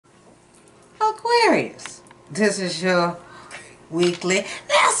Aquarius. This is your weekly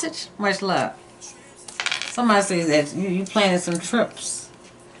message. Much love. Somebody says that you planning some trips.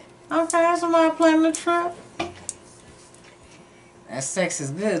 Okay, somebody planning a trip. That sex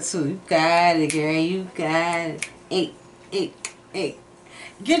is good too. You got it, girl. You got it. Hey.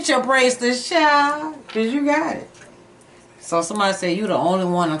 Get your bracelets, child. Because you got it. So somebody say you the only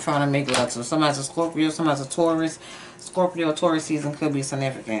one I'm trying to make love to. Somebody's a Scorpio, somebody's a Taurus. Scorpio or Taurus season could be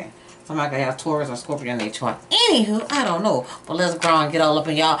significant. Somebody could have Taurus or Scorpio in their chart. Anywho, I don't know. But let's go and get all up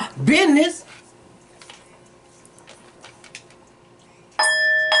in y'all business.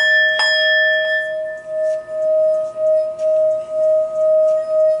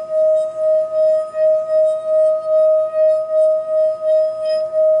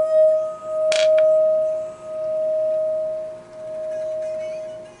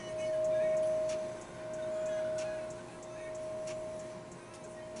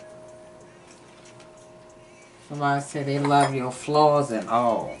 Somebody said they love your flaws and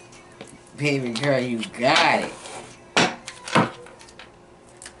all. Baby girl, you got it.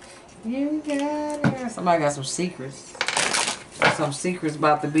 You got it. Somebody got some secrets. Some secrets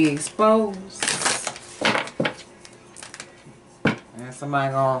about to be exposed.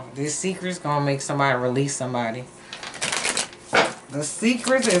 And these secrets gonna make somebody release somebody. The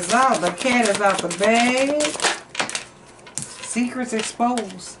secret is out. The cat is out the bag. Secrets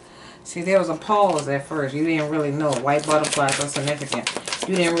exposed. See, there was a pause at first. You didn't really know. White butterflies are significant.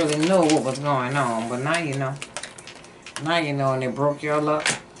 You didn't really know what was going on. But now you know. Now you know, and it broke your luck.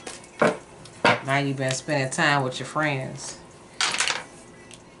 Now you've been spending time with your friends.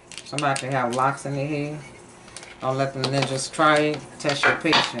 Somebody could have locks in their hair. Don't let them ninjas try it. Test your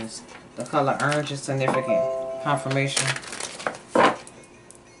patience. The color orange is significant. Confirmation.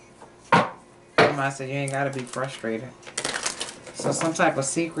 Somebody said you ain't got to be frustrated. So some type of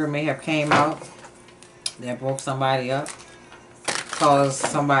secret may have came out that broke somebody up. Caused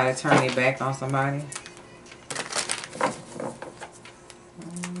somebody to turn their back on somebody.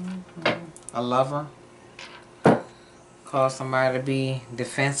 A lover. Caused somebody to be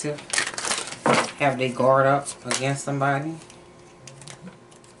defensive. Have their guard up against somebody.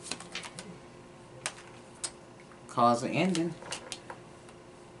 Cause an ending.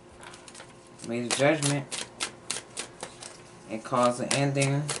 Made a judgment. It caused an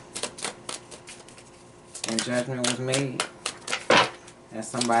ending, and judgment was made. And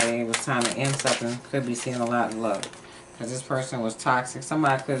somebody was trying to end something, could be seeing a lot of love. Because this person was toxic.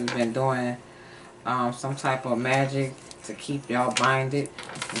 Somebody could have been doing some type of magic to keep y'all binded.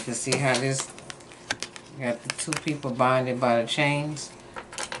 You can see how this, you got the two people binded by the chains.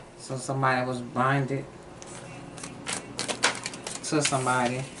 So somebody was binded to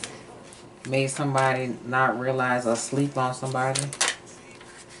somebody. Made somebody not realize or sleep on somebody.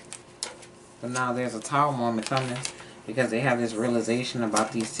 But now there's a Tower moment coming because they have this realization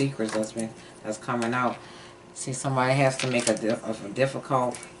about these secrets that's coming out. See, somebody has to make a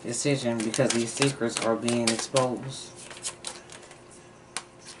difficult decision because these secrets are being exposed.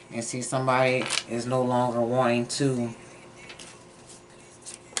 And see, somebody is no longer wanting to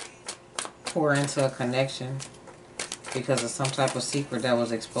pour into a connection because of some type of secret that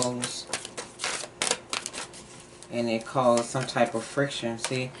was exposed. And it caused some type of friction.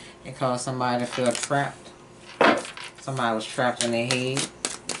 See, it caused somebody to feel trapped. Somebody was trapped in their head.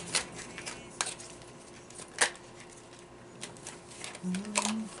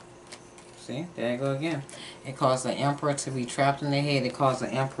 See, there you go again. It caused the emperor to be trapped in their head. It caused the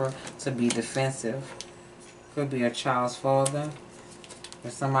emperor to be defensive. Could be a child's father.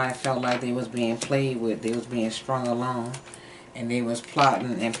 If somebody felt like they was being played with, they was being strung along. And they was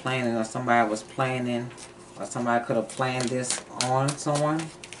plotting and planning, or somebody was planning, or somebody could have planned this on someone,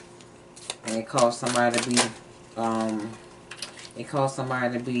 and it caused somebody to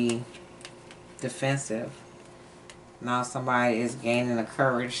be, defensive. Now somebody is gaining the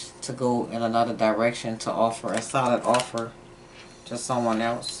courage to go in another direction to offer a solid offer to someone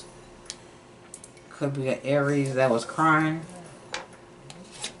else. Could be an Aries that was crying.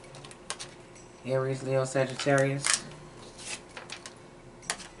 Aries, Leo, Sagittarius.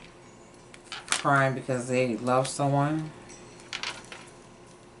 Crying because they love someone,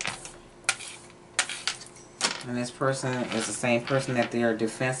 and this person is the same person that they are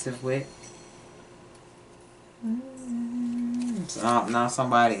defensive with. So now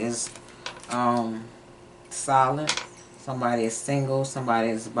somebody is silent, somebody is single, somebody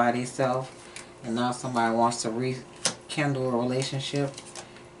is by themselves, and now somebody wants to rekindle a relationship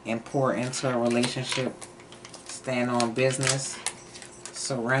and pour into a relationship, stand on business,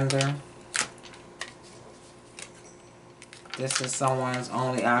 surrender. This is someone's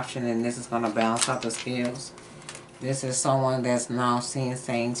only option, and this is going to balance out the scales. This is someone that's now seeing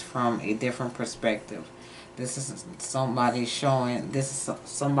things from a different perspective. This is somebody showing, this is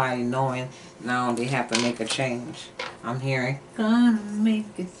somebody knowing now they have to make a change. I'm hearing, gonna make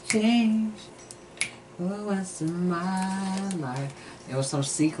a change. What's in my life? There was some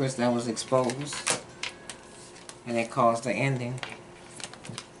secrets that was exposed, and it caused the ending.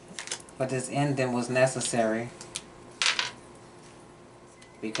 But this ending was necessary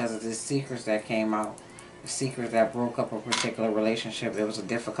because of the secrets that came out. The secret that broke up a particular relationship. It was a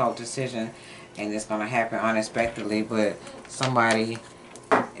difficult decision, and it's going to happen unexpectedly, but somebody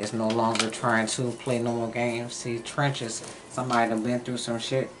is no longer trying to play no more games. See, trenches, somebody that been through some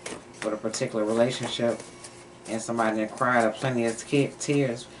shit with a particular relationship, and somebody that cried a plenty of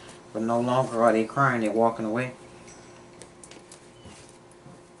tears, but no longer are they crying, they're walking away.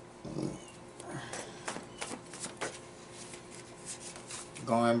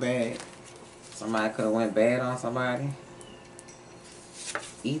 Going bad. Somebody could have went bad on somebody.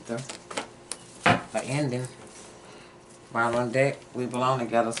 Ether. An ending. Bottom on deck. We belong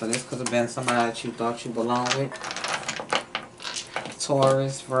together. So this could have been somebody that you thought you belonged with.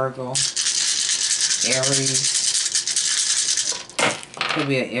 Taurus, Virgo, Aries. Could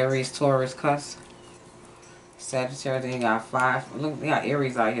be an Aries, Taurus cusp. Sagittarius. Then you got 5. Look, you got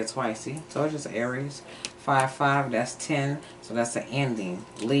Aries out here twice. See? So it's just Aries. 5, 5, that's 10. So that's the ending.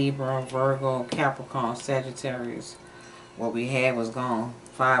 Libra, Virgo, Capricorn, Sagittarius. What we had was gone.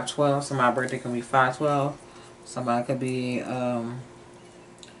 5/12. Somebody's birthday could be 5/12. Somebody could be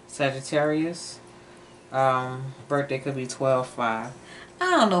Sagittarius. Birthday could be 12/5. I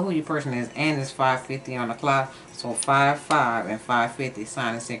don't know who your person is. And it's 5:50 on the clock. So 5/5 and 5:50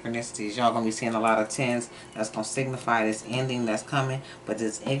 sign of synchronicities. Y'all gonna be seeing a lot of 10s. That's gonna signify this ending that's coming. But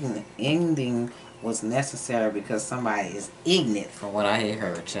this ending was necessary because somebody is ignorant from what I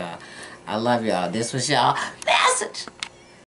heard, y'all. I love y'all. This was y'all message.